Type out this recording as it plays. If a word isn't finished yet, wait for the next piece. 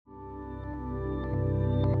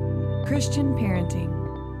Christian parenting.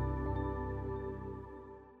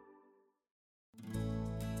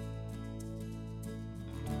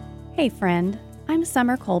 Hey friend, I'm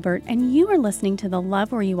Summer Colbert, and you are listening to the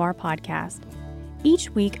Love Where You Are podcast. Each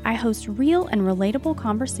week, I host real and relatable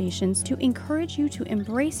conversations to encourage you to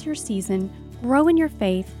embrace your season, grow in your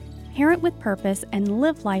faith, parent with purpose, and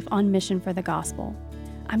live life on mission for the gospel.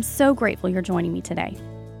 I'm so grateful you're joining me today.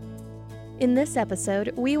 In this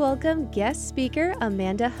episode, we welcome guest speaker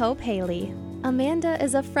Amanda Hope Haley. Amanda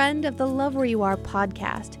is a friend of the Love Where You Are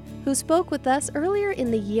podcast who spoke with us earlier in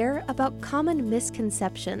the year about common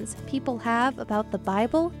misconceptions people have about the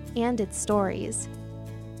Bible and its stories.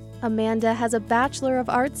 Amanda has a Bachelor of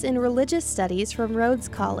Arts in Religious Studies from Rhodes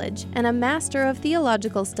College and a Master of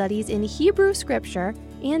Theological Studies in Hebrew Scripture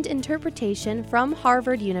and Interpretation from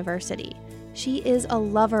Harvard University. She is a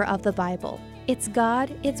lover of the Bible, its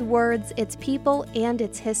God, its words, its people, and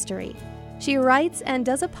its history. She writes and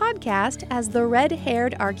does a podcast as the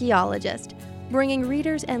Red-Haired Archaeologist, bringing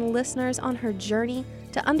readers and listeners on her journey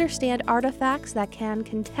to understand artifacts that can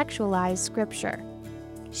contextualize Scripture.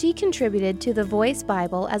 She contributed to the Voice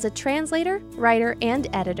Bible as a translator, writer, and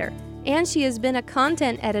editor, and she has been a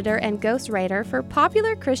content editor and ghostwriter for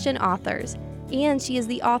popular Christian authors, and she is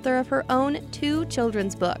the author of her own 2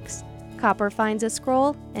 children's books, Copper Finds a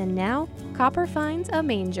Scroll, and now Copper Finds a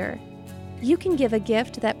Manger. You can give a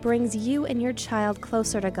gift that brings you and your child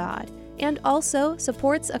closer to God and also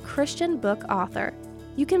supports a Christian book author.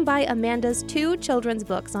 You can buy Amanda's 2 children's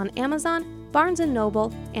books on Amazon, Barnes &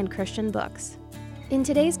 Noble, and Christian Books. In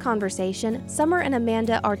today's conversation, Summer and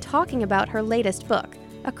Amanda are talking about her latest book,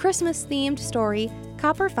 a Christmas-themed story,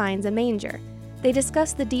 Copper Finds a Manger. They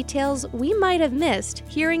discuss the details we might have missed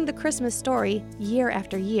hearing the Christmas story year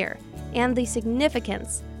after year, and the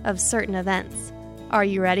significance of certain events. Are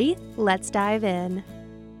you ready? Let's dive in.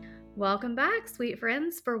 Welcome back, sweet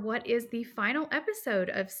friends, for what is the final episode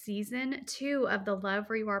of Season 2 of the Love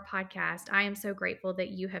Where You Are podcast. I am so grateful that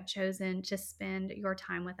you have chosen to spend your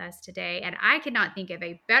time with us today, and I cannot think of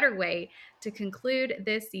a better way to conclude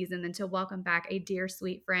this season than to welcome back a dear,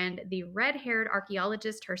 sweet friend, the red-haired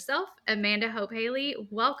archaeologist herself, Amanda Hope Haley.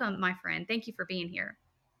 Welcome, my friend. Thank you for being here.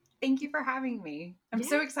 Thank you for having me. I'm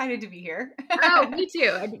so excited to be here. Oh, me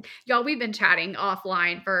too. Y'all, we've been chatting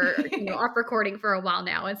offline for, off recording for a while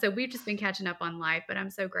now. And so we've just been catching up on life, but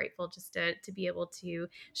I'm so grateful just to be able to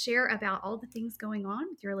share about all the things going on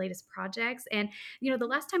with your latest projects. And, the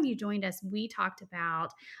last time you joined us, we talked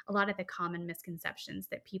about a lot of the common misconceptions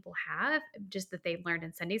that people have, just that they learned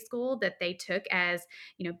in Sunday school that they took as,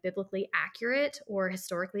 biblically accurate or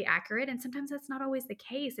historically accurate. And sometimes that's not always the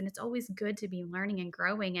case. And it's always good to be learning and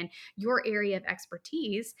growing. And your area of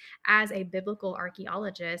expertise as a biblical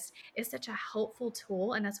archaeologist is such a helpful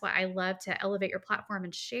tool. And that's why I love to elevate your platform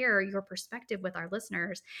and share your perspective with our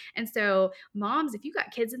listeners. And so moms, if you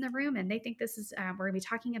got kids in the room and they think this is, we're going to be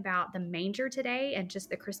talking about the manger today and just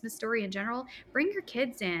the Christmas story in general, bring your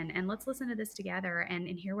kids in and let's listen to this together and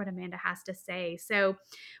hear what Amanda has to say. So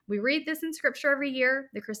we read this in Scripture every year,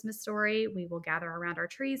 the Christmas story. We will gather around our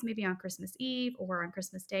trees, maybe on Christmas Eve or on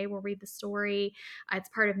Christmas Day, we'll read the story. It's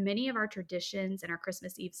part of many of our traditions in our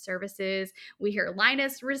Christmas Eve services. We hear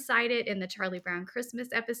Linus recite it in the Charlie Brown Christmas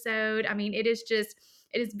episode. I mean, it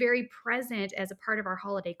is very present as a part of our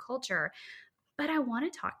holiday culture. But I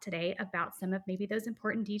want to talk today about some of maybe those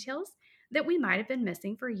important details that we might have been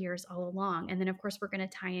missing for years all along. And then, of course, we're going to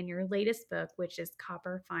tie in your latest book, which is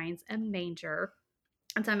Copper Finds a Manger.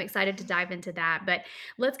 And so I'm excited to dive into that. But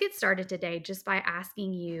let's get started today just by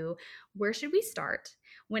asking you, where should we start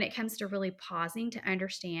when it comes to really pausing to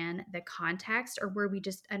understand the context, or where we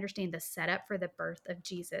just understand the setup for the birth of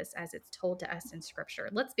Jesus as it's told to us in Scripture?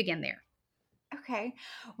 Let's begin there. Okay.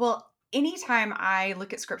 Well, anytime I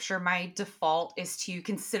look at Scripture, my default is to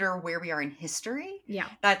consider where we are in history. Yeah.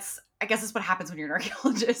 I guess that's what happens when you're an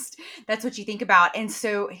archaeologist. That's what you think about. And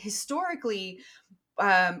so historically,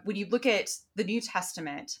 when you look at the New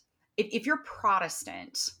Testament, if you're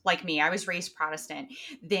Protestant, like me, I was raised Protestant,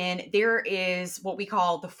 then there is what we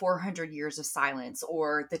call the 400 years of silence,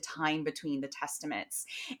 or the time between the testaments.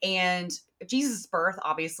 And Jesus' birth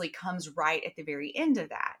obviously comes right at the very end of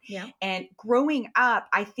that. Yeah. And growing up,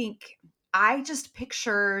 I think I just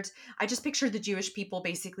pictured the Jewish people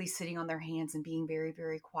basically sitting on their hands and being very,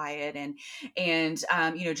 very quiet and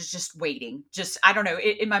just waiting. Just, I don't know,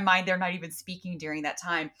 in my mind, they're not even speaking during that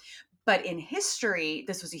time. But in history,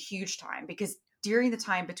 this was a huge time, because during the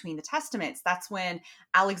time between the testaments, that's when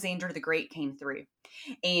Alexander the Great came through.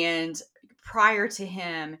 And prior to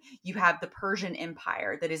him, you have the Persian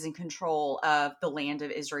Empire that is in control of the land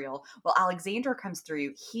of Israel. Well, Alexander comes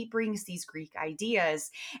through, he brings these Greek ideas,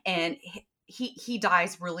 and he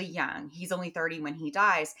dies really young. He's only 30 when he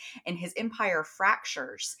dies, and his empire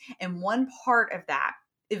fractures. And one part of that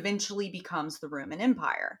eventually becomes the Roman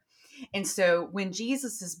Empire. And so when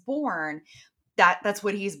Jesus is born, that's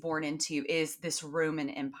what he's born into, is this Roman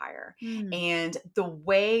Empire. Mm. And the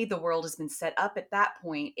way the world has been set up at that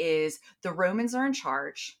point is the Romans are in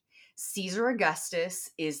charge. Caesar Augustus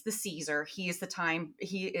is the Caesar. He is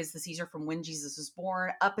the Caesar from when Jesus was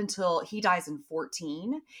born up until he dies in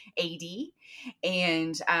 14 AD.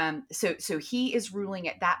 And so he is ruling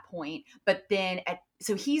at that point. But then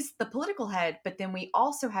so he's the political head, but then we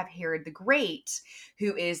also have Herod the Great,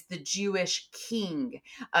 who is the Jewish king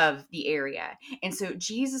of the area. And so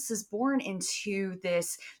Jesus is born into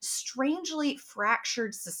this strangely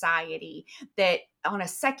fractured society that on a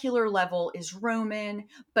secular level is Roman,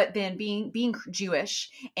 but then being Jewish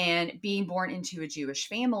and being born into a Jewish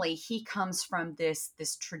family, he comes from this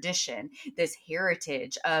tradition, this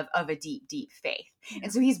heritage of a deep faith. Yeah.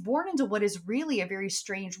 And so he's born into what is really a very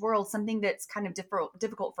strange world, something that's kind of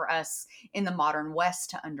difficult for us in the modern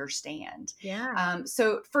West to understand. Yeah.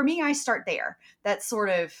 So for me, I start there. That's sort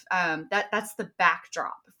of that's the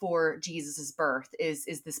backdrop for Jesus's birth, is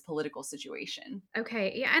this political situation.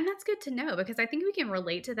 Okay. Yeah. And that's good to know, because I think we can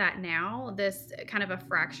relate to that now, this kind of a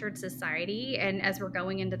fractured society. And as we're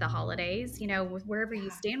going into the holidays, with wherever you Yeah.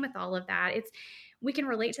 stand with all of that, we can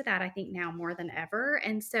relate to that, I think, now more than ever.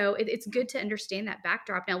 And so it's good to understand that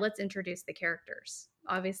backdrop. Now let's introduce the characters.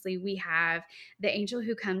 Obviously, we have the angel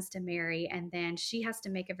who comes to Mary, and then she has to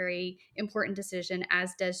make a very important decision,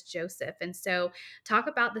 as does Joseph. And so, talk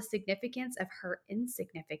about the significance of her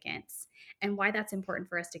insignificance and why that's important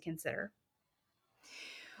for us to consider.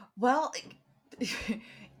 Well,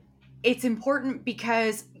 it's important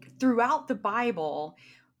because throughout the Bible,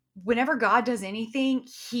 whenever God does anything,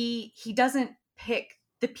 he doesn't pick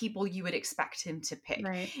the people you would expect him to pick.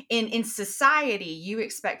 Right. In society, you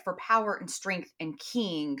expect for power and strength and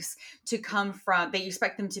kings to come from, they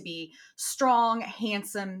expect them to be strong,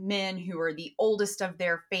 handsome men who are the oldest of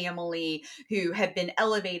their family, who have been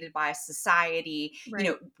elevated by society.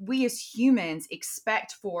 Right. We as humans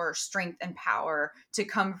expect for strength and power to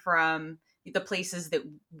come from the places that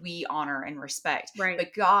we honor and respect. Right.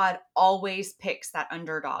 But God always picks that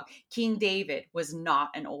underdog. King David was not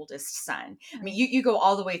an oldest son. I mean, you go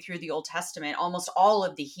all the way through the Old Testament, almost all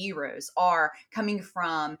of the heroes are coming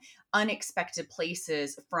from unexpected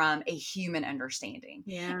places from a human understanding.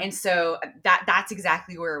 Yeah. And so that's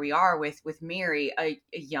exactly where we are with Mary, a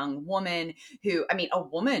young woman who, I mean, a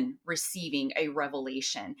woman receiving a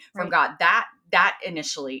revelation from Right. God. That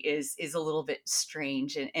initially is a little bit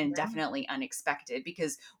strange and Yeah. definitely unexpected,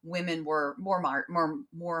 because women were more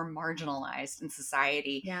marginalized in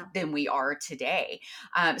society Yeah. than we are today.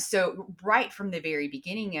 So right from the very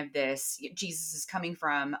beginning of this, Jesus is coming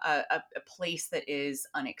from a place that is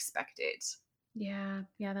unexpected. Yeah,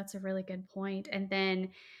 yeah, that's a really good point. And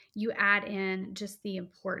then you add in just the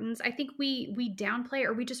importance. I think we downplay,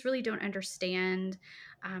 or we just really don't understand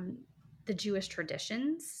um, the Jewish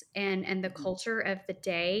traditions and the Mhm. culture of the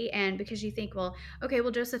day. And because you think, well, okay,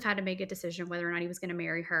 well, Joseph had to make a decision whether or not he was going to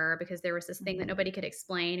marry her, because there was this thing that Mhm. nobody could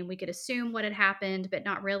explain, and we could assume what had happened, but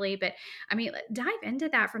not really. But I mean, dive into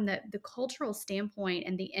that from the cultural standpoint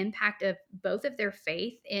and the impact of both of their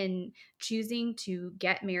faith in choosing to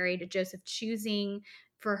get married, Joseph choosing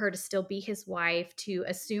for her to still be his wife, to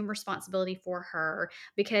assume responsibility for her,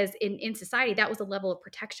 because in society that was a level of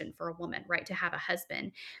protection for a woman, right, to have a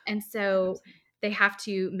husband. And so Absolutely. they have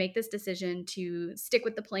to make this decision to stick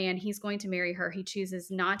with the plan. He's going to marry her. He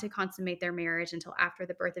chooses not to consummate their marriage until after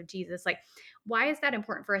the birth of Jesus. Like, why is that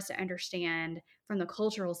important for us to understand from the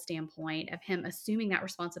cultural standpoint of him assuming that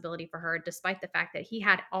responsibility for her, despite the fact that he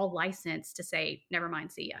had all license to say, never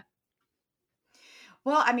mind, see ya?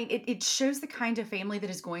 Well, I mean, it shows the kind of family that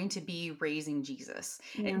is going to be raising Jesus.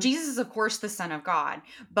 Yeah. Jesus is, of course, the Son of God,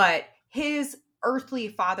 but his earthly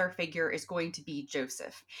father figure is going to be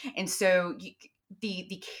Joseph. And so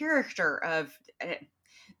the character of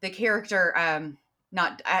the character,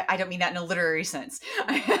 not I don't mean that in a literary sense.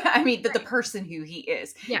 I mean that the Right. person who he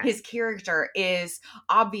is, Yeah. his character is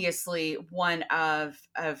obviously one of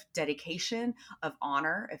dedication, of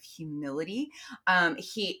honor, of humility. And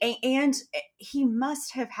he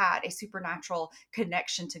must have had a supernatural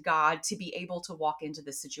connection to God to be able to walk into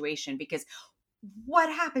this situation, because what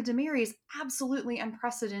happened to Mary is absolutely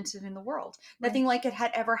unprecedented in the world. Right. Nothing like it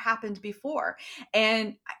had ever happened before.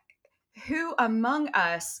 And who among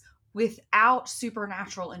us, without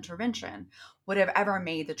supernatural intervention, would have ever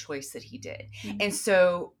made the choice that he did? Mhm. And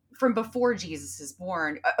so, from before Jesus is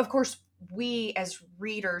born, of course, we as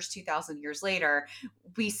readers 2000 years later,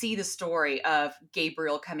 we see the story of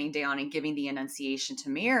Gabriel coming down and giving the annunciation to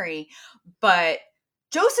Mary, but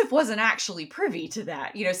Joseph wasn't actually privy to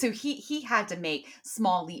that, so he had to make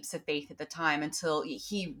small leaps of faith at the time until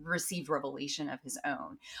he received revelation of his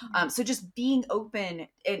own. Yeah. So just being open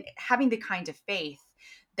and having the kind of faith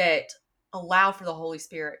that allowed for the Holy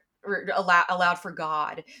Spirit, or allowed for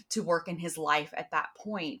God to work in his life at that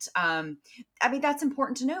point. I mean, that's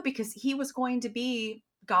important to know, because he was going to be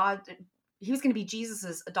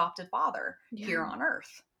Jesus's adopted father Yeah. here on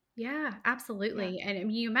earth. Yeah, Yeah. absolutely. And I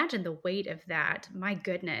mean, you imagine the weight of that. My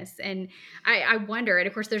goodness. And I wonder, and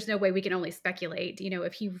of course, there's no way we can only speculate,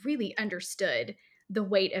 if he really understood the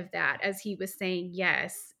weight of that as he was saying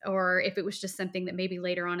yes, or if it was just something that maybe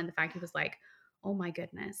later on in the fact he was like, oh my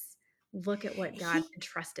goodness, look at what God He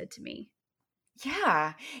entrusted to me.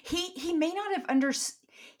 Yeah, he may not have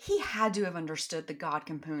he had to have understood the God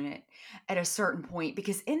component at a certain point,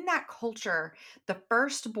 because in that culture, the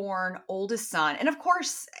firstborn oldest son, and of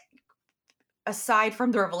course, aside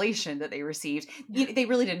from the revelation that they received, Yeah. they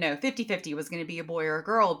really didn't know 50-50 was going to be a boy or a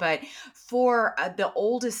girl. But for the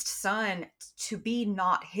oldest son to be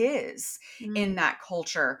not his Mm, in that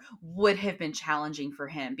culture would have been challenging for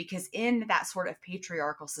him, because in that sort of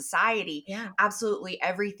patriarchal society, yeah. absolutely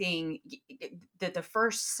everything, that the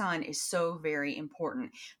first son is so very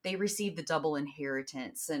important. They receive the double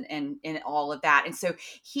inheritance and all of that. And so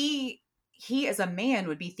he as a man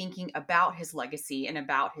would be thinking about his legacy and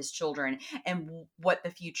about his children and what the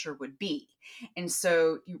future would be. And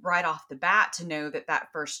so, right off the bat, to know that that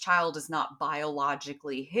first child is not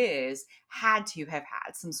biologically his had to have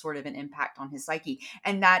had some sort of an impact on his psyche.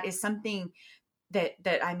 And that is something that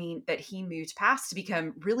I mean, that he moved past to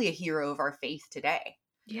become really a hero of our faith today.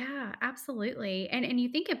 Yeah, absolutely. And you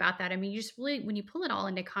think about that. I mean, you just really, when you pull it all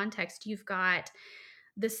into context, you've got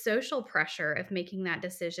the social pressure of making that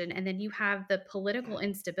decision. And then you have the political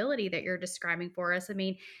instability that you're describing for us. I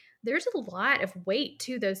mean, there's a lot of weight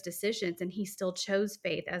to those decisions, and he still chose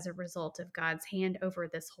faith as a result of God's hand over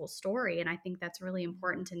this whole story. And I think that's really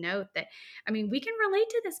important to note that, I mean, we can relate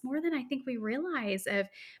to this more than I think we realize of,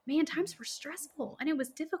 man, times were stressful and it was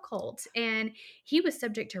difficult. And he was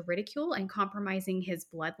subject to ridicule and compromising his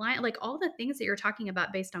bloodline, like all the things that you're talking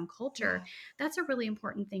about based on culture. Yeah. That's a really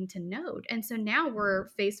important thing to note. And so now we're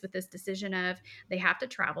faced with this decision of they have to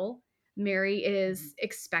travel. Mary is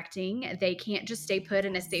expecting. They can't just stay put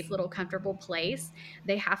in a safe little comfortable place.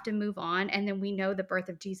 They have to move on. And then we know the birth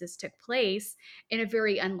of Jesus took place in a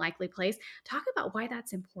very unlikely place. Talk about why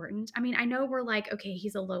that's important. I mean, I know we're like, okay,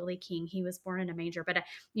 he's a lowly king. He was born in a manger. But,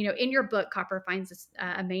 in your book, Copper finds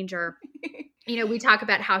a manger. We talk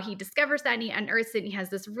about how he discovers that and he unearths it and he has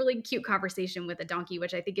this really cute conversation with a donkey,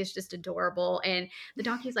 which I think is just adorable. And the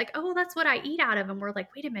donkey's like, oh, that's what I eat out of. And we're like,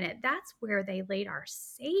 wait a minute, that's where they laid our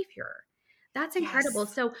savior. That's incredible.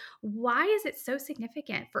 Yes. So why is it so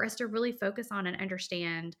significant for us to really focus on and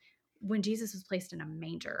understand when Jesus was placed in a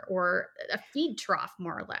manger or a feed trough,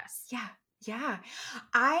 more or less? Yeah. Yeah.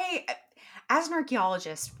 I, as an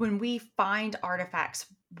archaeologist, when we find artifacts,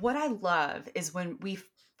 what I love is when we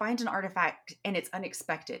find an artifact and it's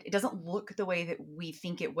unexpected. It doesn't look the way that we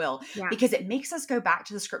think it will, Yeah. because it makes us go back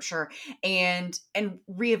to the scripture and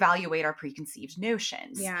reevaluate our preconceived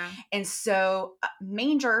notions. Yeah. And so,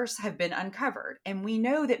 mangers have been uncovered, and we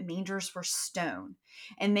know that mangers were stone,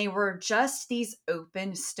 and they were just these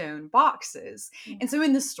open stone boxes. Yeah. And so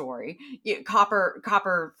in the story,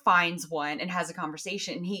 Copper finds one and has a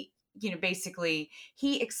conversation. And he, basically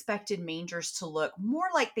he expected mangers to look more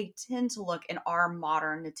like they tend to look in our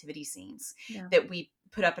modern nativity scenes Yeah. that we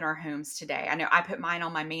put up in our homes today. I know I put mine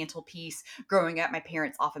on my mantelpiece. Growing up, my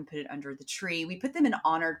parents often put it under the tree. We put them in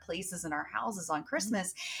honored places in our houses on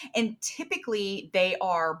Christmas. And typically they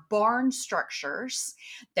are barn structures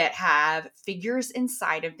that have figures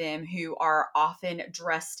inside of them who are often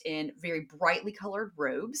dressed in very brightly colored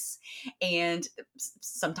robes. And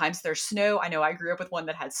sometimes there's snow. I know I grew up with one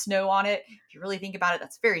that had snow on it. If you really think about it,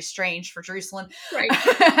 that's very strange for Jerusalem. Right.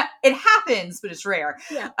 It happens, but it's rare.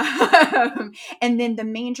 Yeah. And then the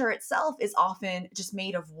manger itself is often just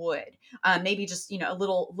made of wood, maybe just a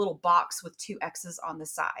little box with two X's on the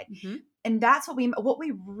side. Mm-hmm. And that's what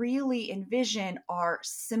we really envision are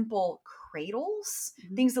simple cradles,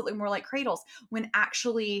 Mm-hmm. things that look more like cradles, when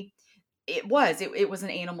actually it was an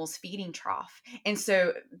animal's feeding trough. And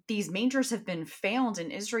so these mangers have been found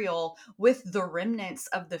in Israel with the remnants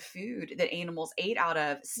of the food that animals ate out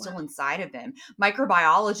of still Wow. inside of them.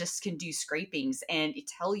 Microbiologists can do scrapings and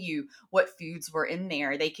tell you what foods were in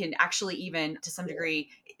there. They can actually, even to some degree,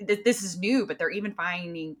 this is new, but they're even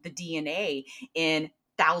finding the DNA in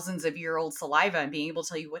thousands of year old saliva and being able to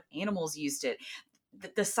tell you what animals used it.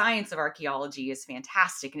 The science of archaeology is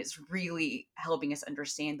fantastic, and it's really helping us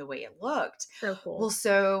understand the way it looked. So Well, cool.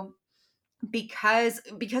 so because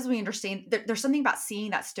we understand there's something about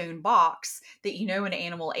seeing that stone box that an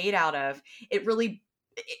animal ate out of, it really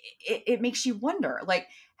it makes you wonder, like,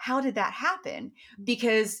 how did that happen?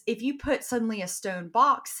 Because if you put suddenly a stone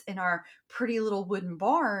box in our pretty little wooden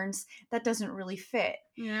barns, that doesn't really fit.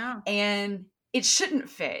 Yeah. And it shouldn't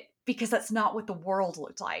fit, because that's not what the world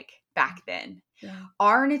looked like back then. Yeah.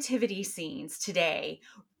 Our nativity scenes today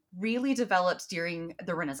really developed during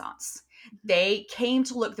the Renaissance. They came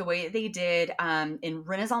to look the way they did in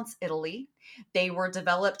Renaissance Italy. They were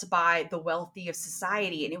developed by the wealthy of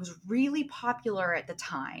society, and it was really popular at the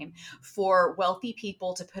time for wealthy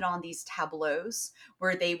people to put on these tableaus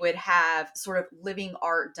where they would have sort of living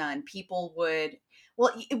art done. People would,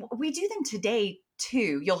 well, we do them today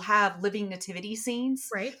too. You'll have living nativity scenes.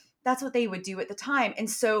 Right. That's what they would do at the time. And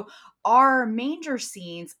so our manger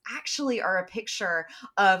scenes actually are a picture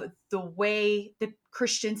of the way the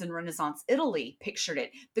Christians in Renaissance Italy pictured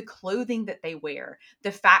it, the clothing that they wear,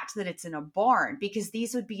 the fact that it's in a barn, because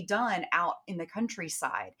these would be done out in the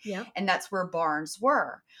countryside. Yep. And that's where barns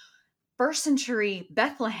were. First century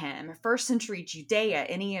Bethlehem, first century Judea,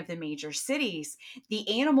 any of the major cities,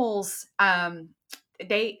 the animals,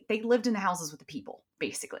 they lived in the houses with the people,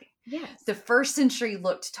 basically. Yes. The first century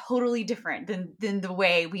looked totally different than the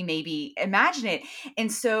way we maybe imagine it.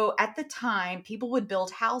 And so at the time, people would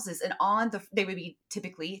build houses, and they would be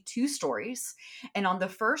typically 2 stories. And on the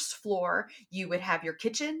first floor, you would have your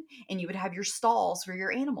kitchen and you would have your stalls where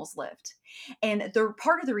your animals lived. And the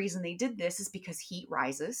part of the reason they did this is because heat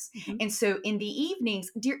rises. Mhm. And so in the evenings,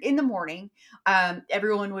 in the morning,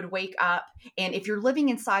 everyone would wake up. And if you're living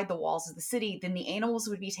inside the walls of the city, then the animals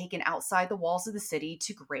would be taken outside the walls of the city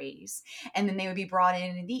to graze. And then they would be brought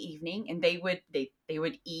in the evening, and they would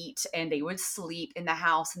eat and they would sleep in the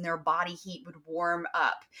house, and their body heat would warm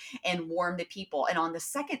up and warm the people. And on the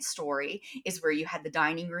second story is where you had the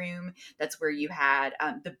dining room. That's where you had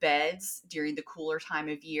the beds during the cooler time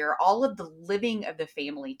of year. All of the living of the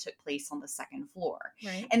family took place on the second floor.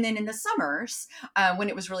 Right. And then in the summers, when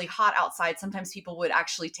it was really hot outside, sometimes people would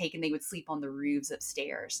actually they would sleep on the roofs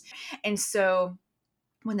upstairs. And so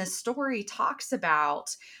when the story talks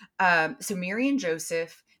about, so Mary and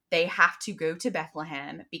Joseph, they have to go to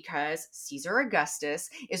Bethlehem because Caesar Augustus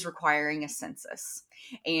is requiring a census.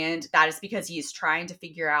 And that is because he is trying to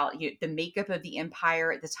figure out the makeup of the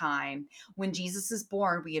empire at the time. When Jesus is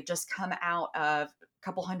born, we have just come out of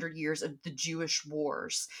couple hundred years of the Jewish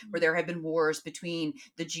wars, where there have been wars between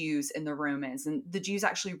the Jews and the Romans, and the Jews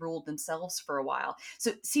actually ruled themselves for a while.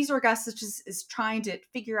 So Caesar Augustus is trying to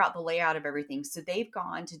figure out the layout of everything. So they've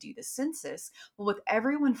gone to do the census. Well, with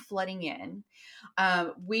everyone flooding in,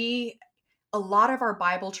 a lot of our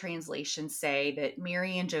Bible translations say that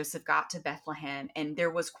Mary and Joseph got to Bethlehem and there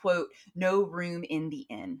was, quote, no room in the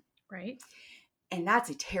inn. Right. And that's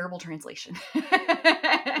a terrible translation.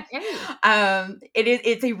 Okay.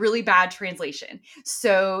 It's a really bad translation.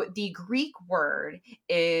 So the Greek word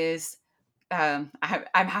is, I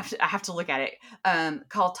have to look at it,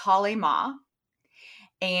 called talema.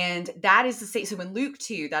 And that is the same. So in Luke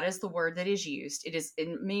 2, that is the word that is used. It is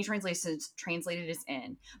in many translations translated as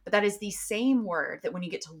in, but that is the same word that when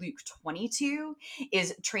you get to Luke 22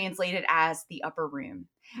 is translated as the upper room,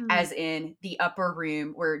 as in the upper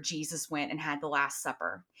room where Jesus went and had the Last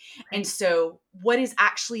Supper. Right. And so what is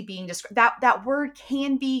actually being described, that word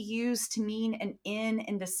can be used to mean an inn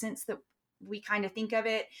in the sense that we kind of think of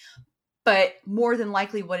it. But more than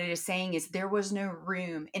likely what it is saying is there was no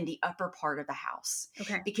room in the upper part of the house.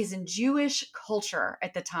 Okay. Because in Jewish culture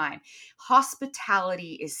at the time,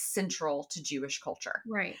 hospitality is central to Jewish culture.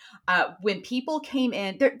 Right. When people came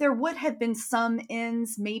in, there would have been some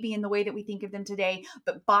inns, maybe in the way that we think of them today,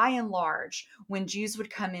 but by and large, when Jews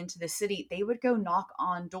would come into the city, they would go knock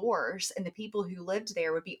on doors, and the people who lived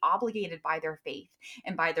there would be obligated by their faith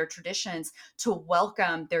and by their traditions to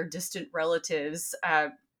welcome their distant relatives,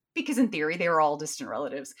 because in theory they were all distant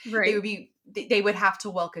relatives. Right. They would have to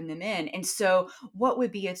welcome them in. And so what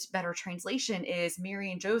would be a better translation is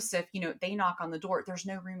Mary and Joseph, they knock on the door. There's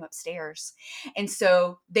no room upstairs. And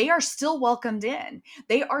so they are still welcomed in.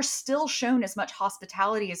 They are still shown as much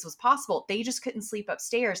hospitality as was possible. They just couldn't sleep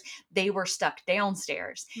upstairs. They were stuck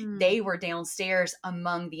downstairs. They were downstairs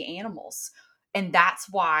among the animals. And that's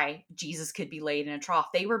why Jesus could be laid in a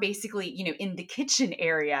trough. They were basically, in the kitchen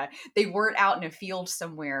area. They weren't out in a field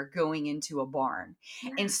somewhere going into a barn.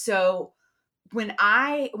 Yeah. And so when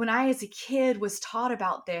I as a kid was taught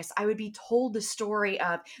about this, I would be told the story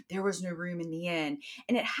of there was no room in the inn.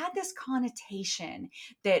 And it had this connotation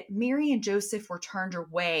that Mary and Joseph were turned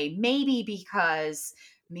away, maybe because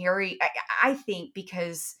I think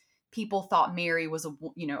because people thought Mary was a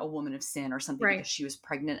woman of sin or something Right. because she was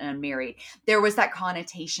pregnant and unmarried. There was that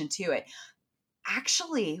connotation to it.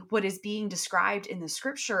 Actually, what is being described in the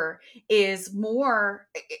scripture is more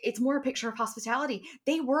it's more a picture of hospitality.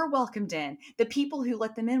 They were welcomed in. The people who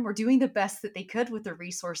let them in were doing the best that they could with the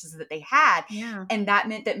resources that they had, Yeah. and that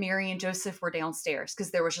meant that Mary and Joseph were downstairs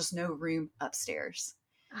because there was just no room upstairs.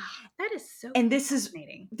 Ah, that is so And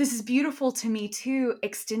fascinating. this is beautiful to me too,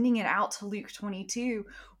 extending it out to Luke 22,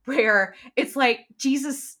 where it's like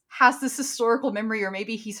Jesus has this historical memory, or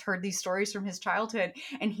maybe he's heard these stories from his childhood,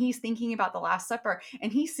 and he's thinking about the Last Supper,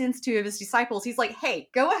 and he sends two of his disciples. He's like, hey,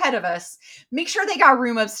 go ahead of us, make sure they got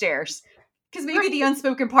room upstairs. Because maybe the Right.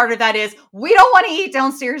 unspoken part of that is we don't want to eat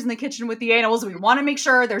downstairs in the kitchen with the animals. We want to make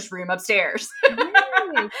sure there's room upstairs.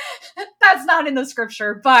 Yes. That's not in the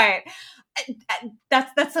scripture, but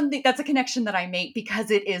that's something, that's a connection that I make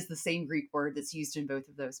because it is the same Greek word that's used in both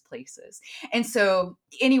of those places. And so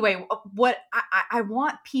anyway, what I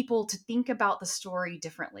want people to think about the story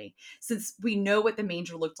differently, since we know what the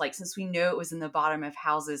manger looked like, since we know it was in the bottom of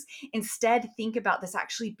houses. Instead, think about this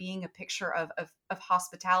actually being a picture of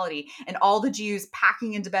hospitality, and all the Jews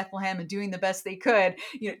packing into Bethlehem and doing the best they could,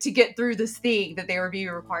 to get through this thing that they were being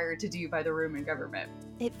required to do by the Roman government.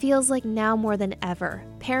 It feels like now more than ever,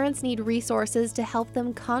 parents need resources to help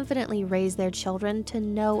them confidently raise their children to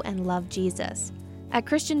know and love Jesus. At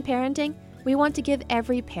Christian Parenting, we want to give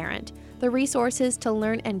every parent the resources to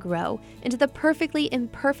learn and grow into the perfectly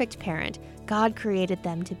imperfect parent God created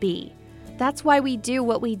them to be. That's why we do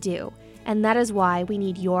what we do, and that is why we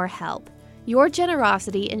need your help. Your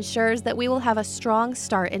generosity ensures that we will have a strong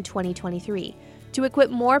start in 2023 to equip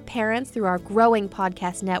more parents through our growing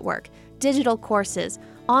podcast network, digital courses,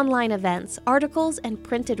 online events, articles, and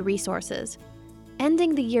printed resources.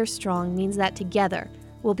 Ending the year strong means that together,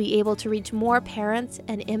 we'll be able to reach more parents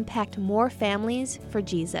and impact more families for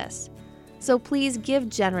Jesus. So please give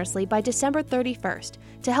generously by December 31st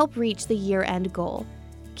to help reach the year-end goal.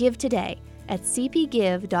 Give today at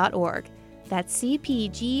cpgive.org. That's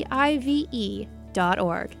cpgive.org.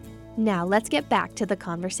 Now let's get back to the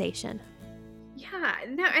conversation. Yeah,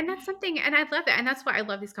 no, and that's something, and I love that. And that's why I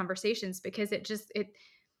love these conversations, because it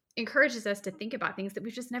encourages us to think about things that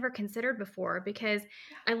we've just never considered before. Because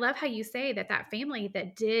I love how you say that family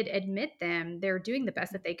that did admit them, they're doing the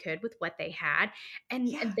best that they could with what they had, and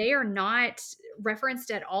Yeah. they are not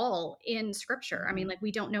referenced at all in scripture. I mean, Mhm. like,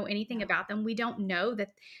 we don't know anything No. about them. We don't know that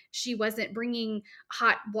she wasn't bringing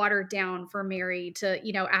hot water down for Mary to,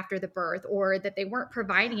 after the birth, or that they weren't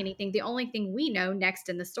providing Yeah. anything. The only thing we know next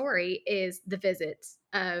in the story is the visit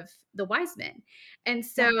of the wise men. And Yeah.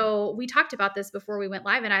 so we talked about this before we went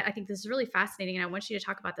live, and I think this is really fascinating. And I want you to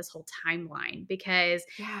talk about this whole timeline, because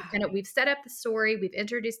Yeah. we've set up the story, we've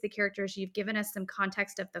introduced the characters, you've given us some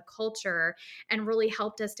context of the culture, and really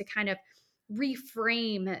helped us to kind of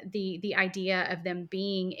reframe the idea of them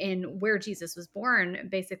being in where Jesus was born,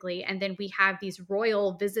 basically. And then we have these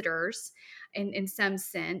royal visitors in some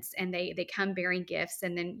sense, and they come bearing gifts,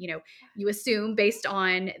 and then you assume, based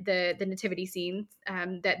on the nativity scene,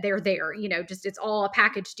 that they're there, just it's all a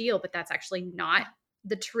package deal, but that's actually not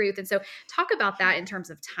the truth. And so talk about Yeah. that in terms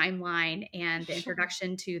of timeline and the Sure.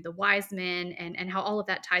 introduction to the wise men, and how all of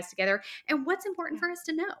that ties together, and what's important Yeah. for us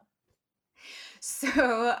to know.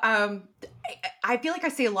 So I feel like I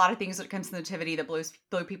say a lot of things when it comes to nativity that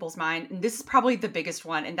blow people's mind, and this is probably the biggest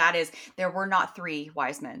one, and that is there were not three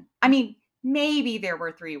wise men. I mean, maybe there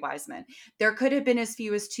were three wise men. There could have been as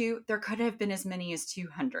few as two. There could have been as many as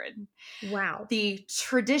 200. Wow. The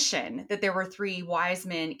tradition that there were three wise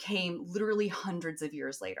men came literally hundreds of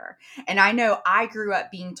years later. And I know I grew up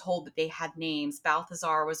being told that they had names.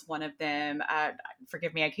 Balthazar was one of them.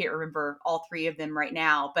 Forgive me, I can't remember all three of them right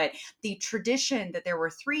now. But the tradition that there were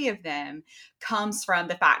three of them comes from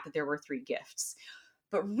the fact that there were three gifts.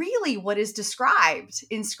 But really, what is described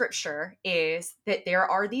in scripture is that there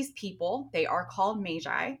are these people, they are called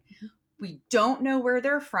magi. We don't know where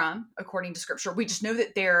they're from according to scripture. We just know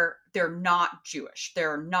that they're not Jewish.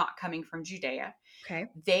 They're not coming from Judea. Okay.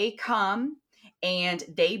 They come and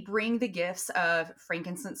they bring the gifts of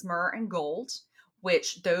frankincense, myrrh, and gold,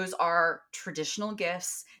 which those are traditional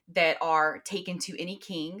gifts that are taken to any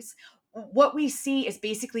kings. What we see is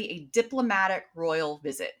basically a diplomatic royal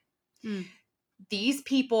visit. Mm. These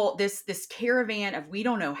people, this caravan of we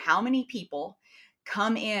don't know how many people,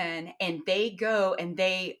 come in and they go and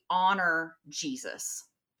they honor Jesus.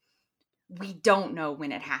 we don't know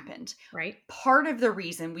when it happened. Right. Part of the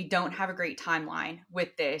reason we don't have a great timeline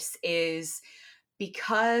with this is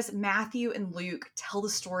because Matthew and Luke tell the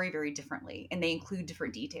story very differently and they include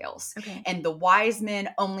different details. Okay. And the wise men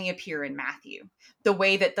only appear in Matthew, the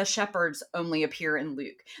way that the shepherds only appear in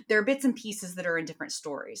Luke. There are bits and pieces that are in different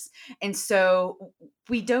stories. And so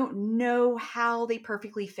we don't know how they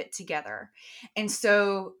perfectly fit together. And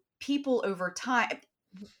so people over time,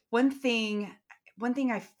 one thing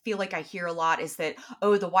I feel like I hear a lot is that,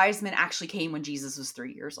 oh, the wise men actually came when Jesus was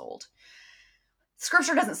 3 years old.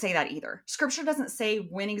 Scripture doesn't say that either. Scripture doesn't say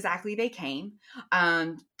when exactly they came,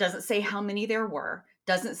 doesn't say how many there were,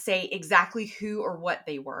 doesn't say exactly who or what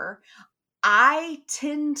they were. I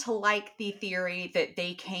tend to like the theory that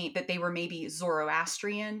they were maybe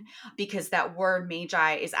Zoroastrian, because that word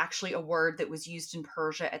magi is actually a word that was used in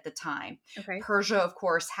Persia at the time. Okay. Persia, of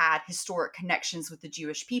course, had historic connections with the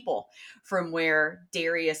Jewish people from where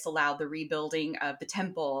Darius allowed the rebuilding of the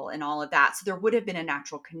temple and all of that. So there would have been a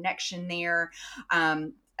natural connection there.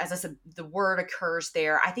 As I said, the word occurs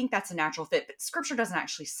there. I think that's a natural fit, but scripture doesn't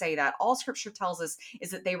actually say that. All scripture tells us is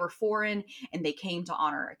that they were foreign and they came to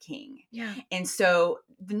honor a king. Yeah. And so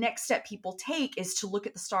the next step people take is to look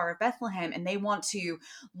at the Star of Bethlehem, and they want to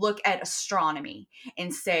look at astronomy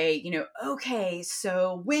and say, okay,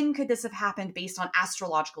 so when could this have happened based on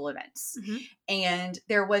astrological events? Mm-hmm. And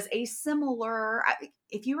there was a similar,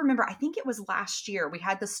 if you remember, I think it was last year, we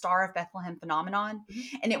had the Star of Bethlehem phenomenon.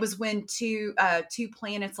 Mm-hmm. And it was when two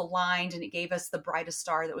planets aligned and it gave us the brightest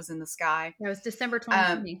star that was in the sky. That was December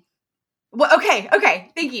 2020. Well, okay.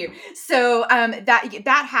 Thank you. So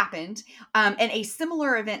that happened. And a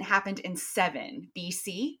similar event happened in 7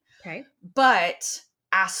 BC. Okay. But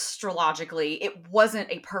astrologically, it wasn't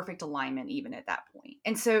a perfect alignment even at that point.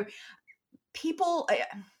 And so people,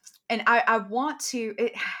 and I want to,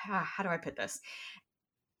 how do I put this?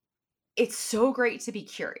 It's so great to be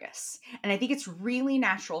curious. And I think it's really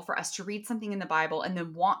natural for us to read something in the Bible and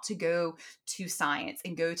then want to go to science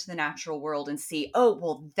and go to the natural world and see, oh,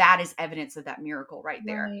 well, that is evidence of that miracle right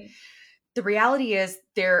there. Right. The reality is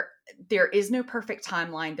there is no perfect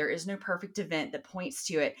timeline. There is no perfect event that points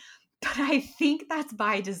to it. But I think that's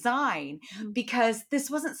by design, because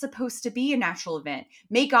this wasn't supposed to be a natural event.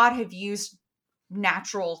 May God have used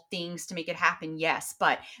natural things to make it happen, yes,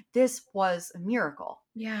 but this was a miracle.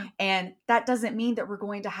 Yeah. And that doesn't mean that we're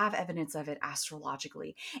going to have evidence of it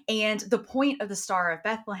astrologically. And the point of the Star of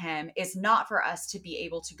Bethlehem is not for us to be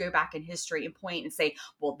able to go back in history and point and say,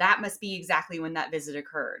 well, that must be exactly when that visit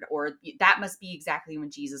occurred, or that must be exactly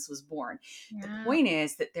when Jesus was born. Yeah. The point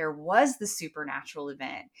is that there was the supernatural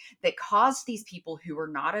event that caused these people who were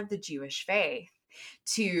not of the Jewish faith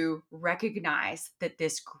to recognize that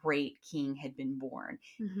this great king had been born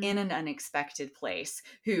in an unexpected place,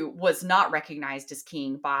 who was not recognized as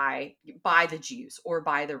king by the Jews or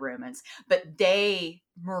by the Romans, but they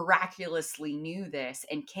miraculously knew this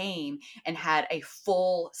and came and had a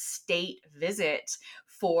full state visit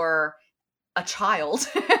for a child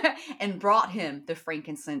and brought him the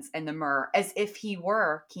frankincense and the myrrh as if he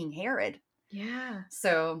were King Herod. Yeah.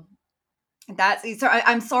 So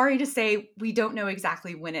I'm sorry to say we don't know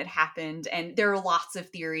exactly when it happened, and there are lots of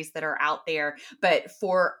theories that are out there, but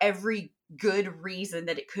for every good reason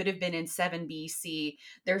that it could have been in 7 BC,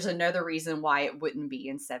 there's another reason why it wouldn't be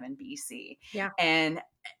in 7 BC. Yeah. And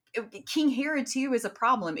King Herod too is a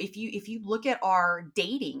problem. If you look at our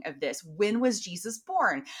dating of this, when was Jesus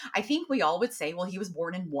born? I think we all would say, well, he was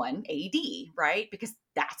born in 1 AD, right? Because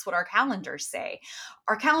that's what our calendars say.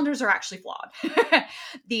 Our calendars are actually flawed.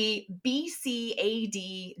 The BC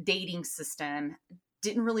AD dating system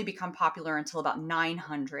didn't really become popular until about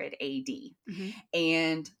 900 AD.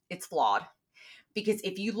 And it's flawed, because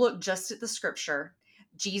if you look just at the scripture,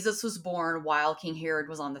 Jesus was born while King Herod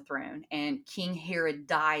was on the throne, and King Herod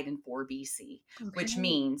died in 4 BC, which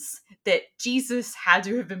means that Jesus had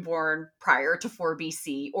to have been born prior to 4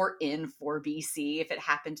 BC or in 4 BC if it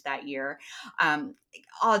happened that year.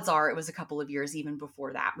 Odds are it was a couple of years even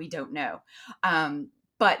before that. We don't know.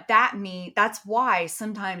 But that's why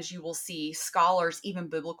sometimes you will see scholars, even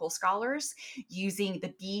biblical scholars, using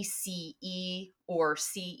the BCE or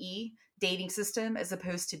CE dating system as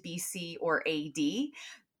opposed to BC or AD,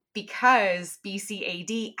 because BC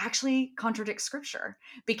AD actually contradicts scripture.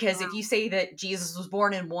 Because if you say that Jesus was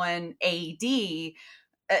born in 1 AD,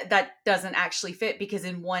 that doesn't actually fit, because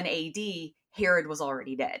in 1 AD, Herod was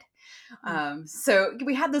already dead. So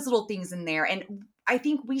we had those little things in there. And I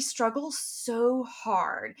think we struggle so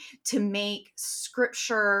hard to make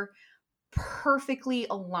scripture perfectly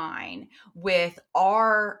align with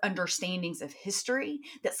our understandings of history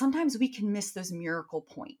that sometimes we can miss those miracle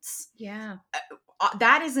points. Yeah.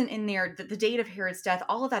 that isn't in there. The date of Herod's death,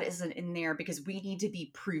 all of that isn't in there because we need to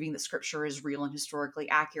be proving that scripture is real and historically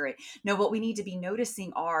accurate. No, what we need to be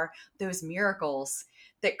noticing are those miracles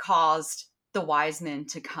that caused the wise men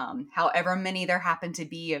to come, however many there happen to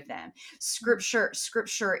be of them. Scripture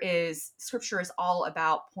is all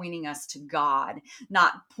about pointing us to God,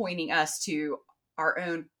 not pointing us to our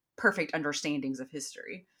own perfect understandings of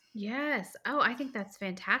history. Yes. Oh, I think that's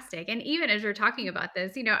fantastic. And even as you're talking about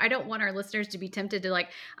this, I don't want our listeners to be tempted to like,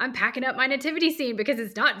 I'm packing up my nativity scene because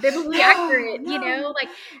it's not biblically No, accurate, no. like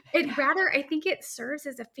it Yeah. rather, I think it serves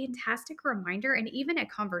as a fantastic reminder and even a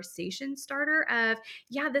conversation starter of,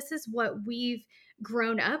 yeah, this is what we've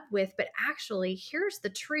grown up with, but actually here's the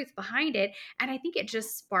truth behind it. And I think it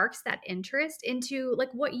just sparks that interest into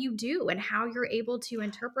like what you do and how you're able to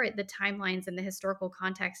interpret the timelines and the historical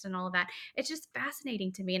context and all of that. It's just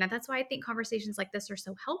fascinating to me. And that's why I think conversations like this are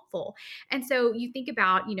so helpful. And so you think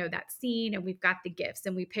about, that scene and we've got the gifts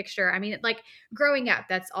and we picture, I mean, like growing up,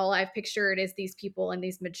 that's all I've pictured is these people in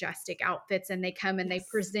these majestic outfits and they come and they Yes.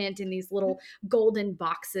 present in these little golden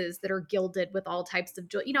boxes that are gilded with all types of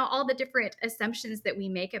joy, all the different assumptions that we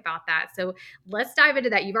make about that. So let's dive into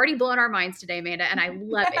that. You've already blown our minds today, Amanda, and I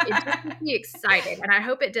love it. It just makes me excited. And I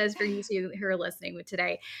hope it does for you two who are listening with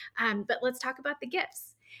today. But let's talk about the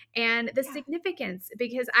gifts and the Yeah. significance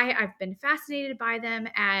because I've been fascinated by them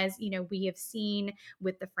as we have seen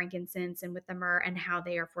with the frankincense and with the myrrh and how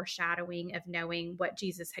they are foreshadowing of knowing what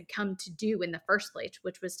Jesus had come to do in the first place,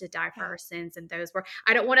 which was to die for Yeah. our sins. And those were,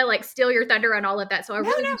 I don't want to like steal your thunder on all of that, so I No,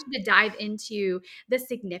 really want no. you to dive into the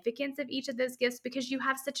significance of each of those gifts because you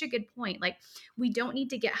have such a good point. Like we don't need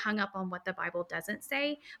to get hung up on what the Bible doesn't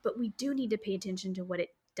say, but we do need to pay attention to what it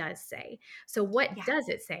does say. So what Yeah. does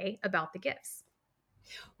it say about the gifts?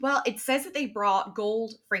 Well, it says that they brought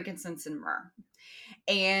gold, frankincense, and myrrh.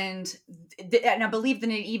 And I believe that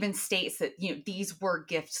it even states that these were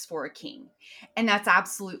gifts for a king, and that's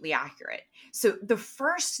absolutely accurate. So the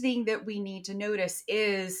first thing that we need to notice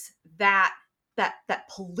is that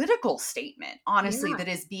political statement, honestly, Yeah, that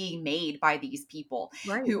is being made by these people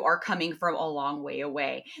right. who are coming from a long way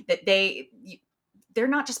away. That they're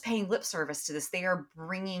not just paying lip service to this, they are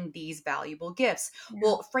bringing these valuable gifts. Yeah.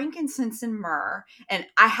 Well, frankincense and myrrh, and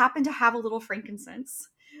I happen to have a little frankincense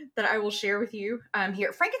that I will share with you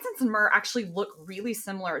here. Frankincense and myrrh actually look really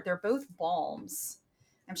similar. They're both balms.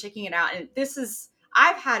 I'm checking it out, and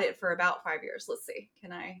I've had it for about 5 years. Let's see. How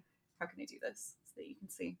can I do this so that you can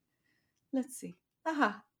see? Let's see.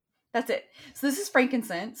 Aha. That's it. So this is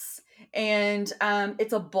frankincense, and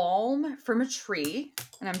it's a balm from a tree,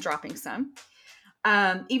 and I'm dropping some.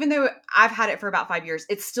 Even though I've had it for about 5 years,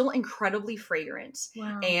 it's still incredibly fragrant.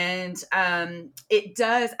 Wow. And it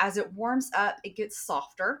does, as it warms up, it gets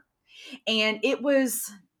softer. And it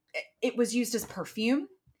was used as perfume.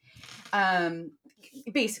 Um,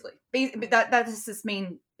 basically, that is its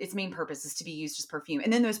main purpose is to be used as perfume,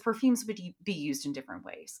 and then those perfumes would be used in different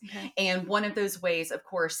ways. Okay. And one of those ways, of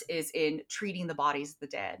course, is in treating the bodies of the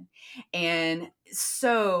dead. And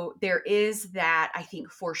so there is that, I think,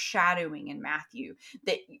 foreshadowing in Matthew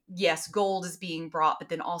that yes, gold is being brought, but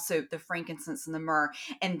then also the frankincense and the myrrh,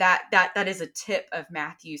 and that is a tip of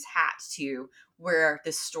Matthew's hat to where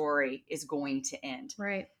this story is going to end.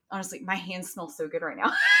 Right. Honestly, my hands smell so good right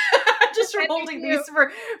now. Just from I do holding too. these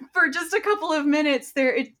for just a couple of minutes.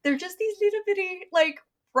 They're just these little bitty like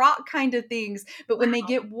rock kind of things, but when they Wow.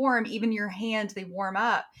 get warm, even your hand, they warm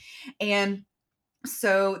up. And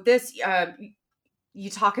so this you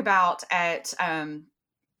talk about at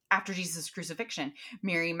after Jesus' crucifixion,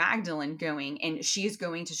 Mary Magdalene going, and she's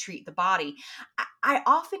going to treat the body. I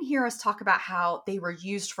often hear us talk about how they were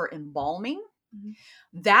used for embalming. Mhm.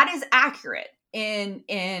 That is accurate in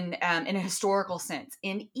a historical sense.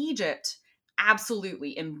 In Egypt,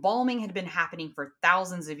 absolutely, embalming had been happening for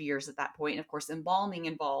thousands of years at that point. And of course, embalming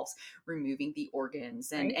involves removing the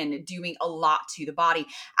organs and Right. and doing a lot to the body.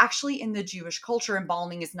 Actually, in the Jewish culture,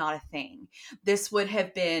 embalming is not a thing. This would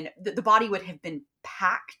have been the body would have been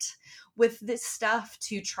packed with this stuff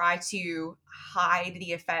to try to hide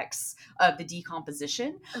the effects of the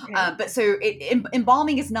decomposition. Okay. But so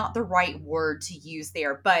embalming is not the right word to use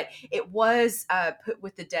there, but it was put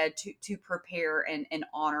with the dead to prepare and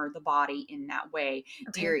honor the body in that way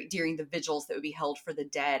Okay. during the vigils that would be held for the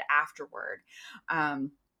dead afterward.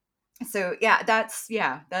 Um, so that's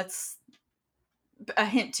a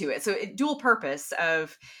hint to it. So dual purpose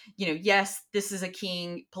of, yes, this is a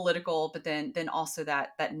king political, but then also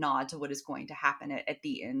that nod to what is going to happen at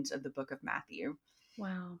the end of the book of Matthew.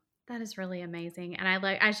 Wow. That is really amazing. And I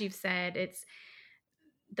like, as you've said, it's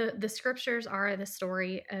the scriptures are the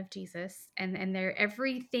story of Jesus and they're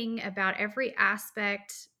everything about every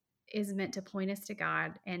aspect is meant to point us to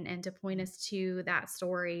God and to point us to that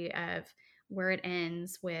story of where it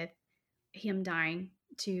ends with him dying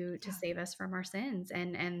to Yeah. save us from our sins.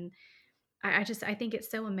 And I think it's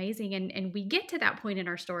so amazing. And we get to that point in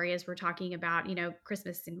our story as we're talking about,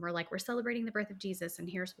 Christmas, and we're like, we're celebrating the birth of Jesus. And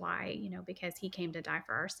here's why, because he came to die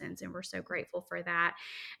for our sins. And we're so grateful for that.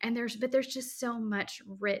 But there's just so much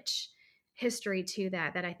rich history to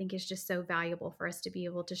that I think is just so valuable for us to be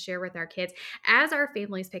able to share with our kids. As our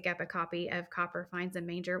families pick up a copy of Copper Finds a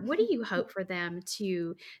Manger, what do you hope for them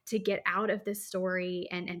to get out of this story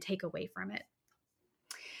and take away from it?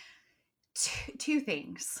 Two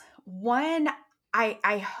things. One,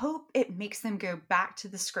 I hope it makes them go back to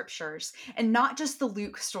the scriptures and not just the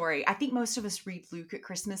Luke story. I think most of us read Luke at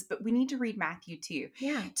Christmas, but we need to read Matthew too.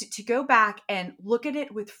 Yeah. To go back and look at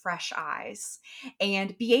it with fresh eyes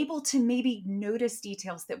and be able to maybe notice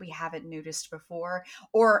details that we haven't noticed before,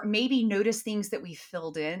 or maybe notice things that we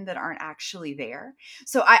filled in that aren't actually there.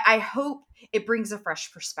 So I hope it brings a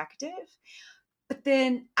fresh perspective. But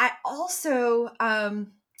then I also,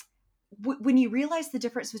 when you realize the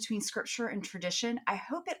difference between scripture and tradition, I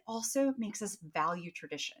hope it also makes us value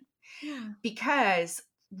tradition. Yeah. Because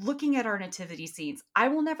looking at our nativity scenes, I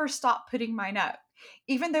will never stop putting mine up.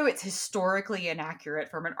 Even though it's historically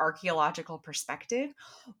inaccurate from an archaeological perspective,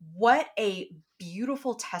 what a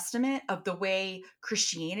beautiful testament of the way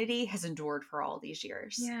Christianity has endured for all these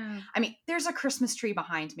years. Yeah. I mean, there's a Christmas tree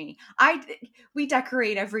behind me. We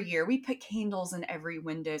decorate every year. We put candles in every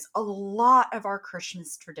windows. A lot of our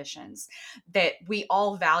Christmas traditions that we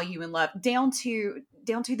all value and love, down to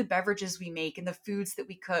the beverages we make and the foods that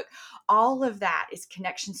we cook. All of that is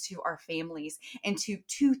connections to our families and to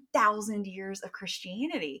 2,000 years of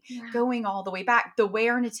Christianity, Yeah. going all the way back, the way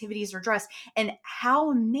our nativities are dressed. And how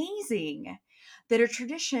amazing that a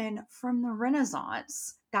tradition from the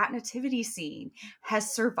Renaissance, that nativity scene,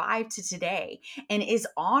 has survived to today and is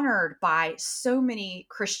honored by so many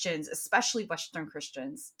Christians, especially Western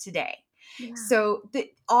Christians today. Yeah. So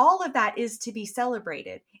all of that is to be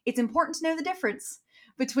celebrated. It's important to know the difference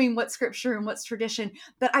between what's scripture and what's tradition,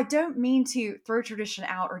 but I don't mean to throw tradition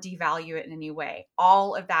out or devalue it in any way.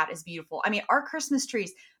 All of that is beautiful. I mean, our Christmas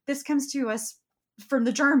trees, this comes to us from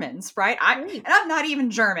the Germans, right? Great. And I'm not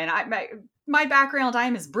even German. My background,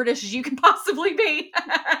 I'm as British as you can possibly be.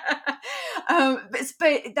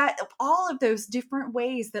 But that all of those different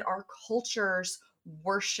ways that our cultures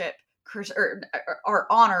worship or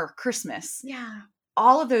honor Christmas, Yeah.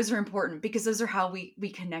 all of those are important because those are how we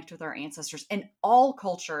connect with our ancestors. And all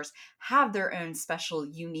cultures have their own special,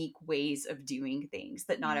 unique ways of doing things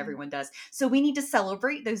that not Yeah. everyone does. So we need to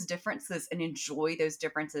celebrate those differences and enjoy those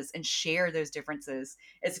differences and share those differences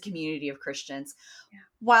as a community of Christians, Yeah.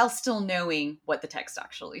 while still knowing what the text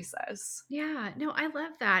actually says. Yeah, no, I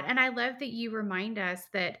love that. And I love that you remind us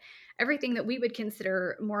that everything that we would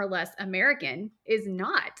consider more or less American is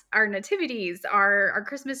not our nativities, our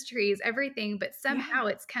Christmas trees, everything, but Yeah. somehow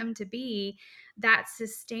it's come to be that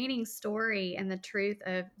sustaining story, and the truth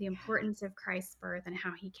of the importance of Christ's birth and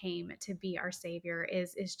how he came to be our savior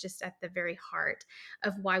is just at the very heart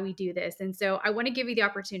of why we do this. And so I want to give you the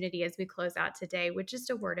opportunity as we close out today with just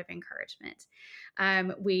a word of encouragement.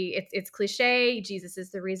 It's cliche. Jesus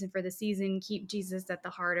is the reason for the season. Keep Jesus at the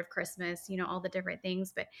heart of Christmas. All the different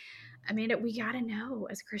things. But Amanda, we got to know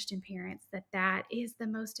as Christian parents that is the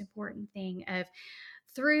most important thing. Of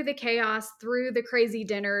through the chaos, through the crazy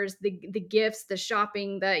dinners, the gifts, the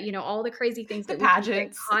shopping, all the crazy things The that we can get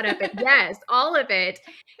pageants. caught up in. Yes, all of it.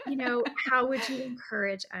 How would you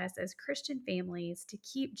encourage us as Christian families to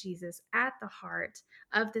keep Jesus at the heart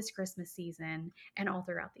of this Christmas season and all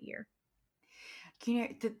throughout the year?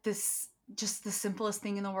 This just the simplest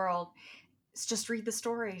thing in the world is just read the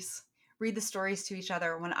stories. Read the stories to each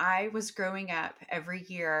other. When I was growing up, every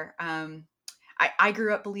year, I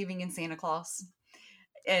grew up believing in Santa Claus.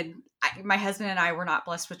 And my husband and I were not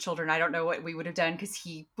blessed with children. I don't know what we would have done because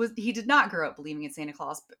he did not grow up believing in Santa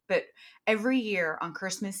Claus. But every year on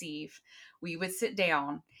Christmas Eve, we would sit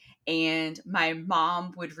down and my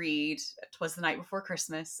mom would read "'Twas the Night Before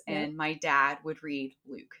Christmas" Yep. and my dad would read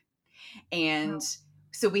Luke. And Wow.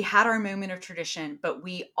 so we had our moment of tradition, but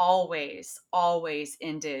we always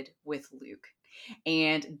ended with Luke.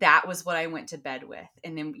 And that was what I went to bed with.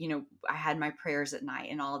 And then, I had my prayers at night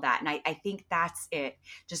and all of that. And I think that's it.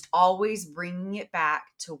 Just always bringing it back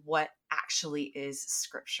to what actually is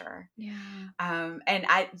scripture. Yeah. And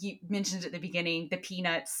you mentioned at the beginning, the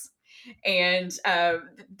peanuts. And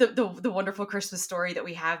the wonderful Christmas story that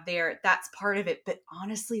we have there, that's part of it. But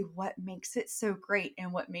honestly, what makes it so great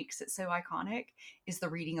and what makes it so iconic is the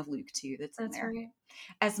reading of Luke 2 that's in That's there. right.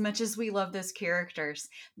 As much as we love those characters,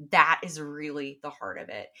 that is really the heart of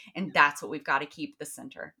it. And that's what we've got to keep the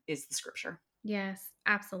center, is the scripture. Yes,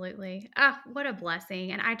 absolutely. Ah, what a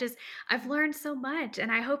blessing. And I've learned so much.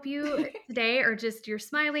 And I hope you today are just, you're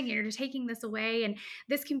smiling and you're taking this away. And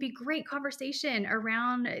this can be great conversation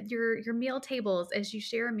around your meal tables as you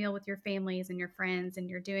share a meal with your families and your friends, and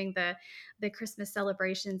you're doing the Christmas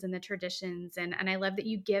celebrations and the traditions. And I love that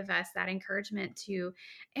you give us that encouragement to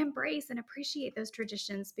embrace and appreciate those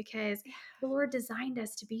traditions, because the Lord designed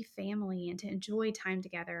us to be family and to enjoy time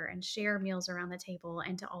together and share meals around the table,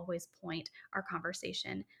 and to always point our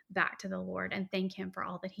conversation back to the Lord and thank Him for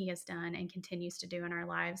all that He has done and continues to do in our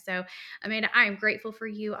lives. So, Amanda, I am grateful for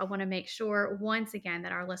you. I want to make sure once again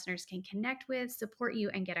that our listeners can connect with, support you,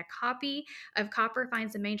 and get a copy of Copper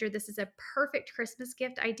Finds a Manger. This is a perfect Christmas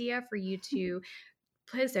gift idea for you to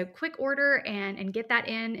place a quick order and get that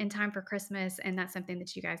in time for Christmas. And that's something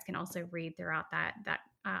that you guys can also read throughout that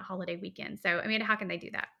holiday weekend. So, Amanda, how can they do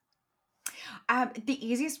that? The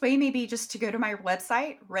easiest way may be just to go to my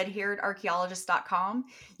website, redhairedarchaeologist.com.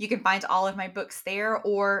 You can find all of my books there,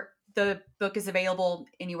 or the book is available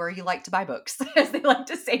anywhere you like to buy books, as they like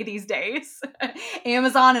to say these days.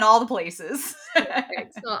 Amazon and all the places.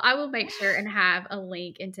 Perfect. So I will make sure and have a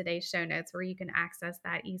link in today's show notes where you can access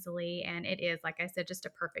that easily. And it is, like I said, just a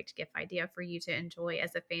perfect gift idea for you to enjoy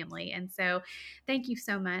as a family. And so thank you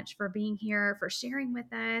so much for being here, for sharing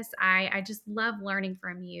with us. I just love learning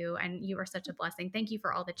from you, and you are such a blessing. Thank you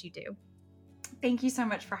for all that you do. Thank you so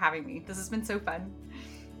much for having me. This has been so fun.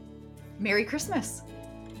 Merry Christmas.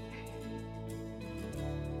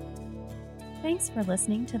 Thanks for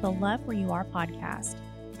listening to the Love Where You Are podcast.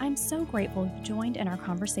 I'm so grateful you joined in our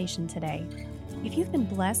conversation today. If you've been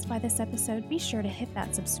blessed by this episode, be sure to hit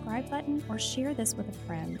that subscribe button or share this with a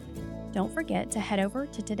friend. Don't forget to head over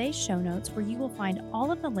to today's show notes, where you will find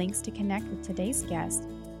all of the links to connect with today's guest,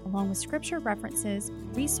 along with scripture references,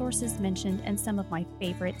 resources mentioned, and some of my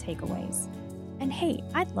favorite takeaways. And hey,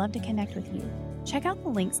 I'd love to connect with you. Check out the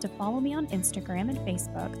links to follow me on Instagram and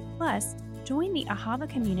Facebook. Plus, join the Ahava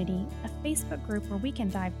community, a Facebook group where we can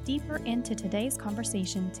dive deeper into today's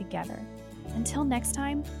conversation together. Until next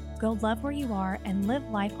time, go love where you are and live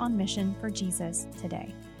life on mission for Jesus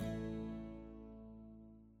today.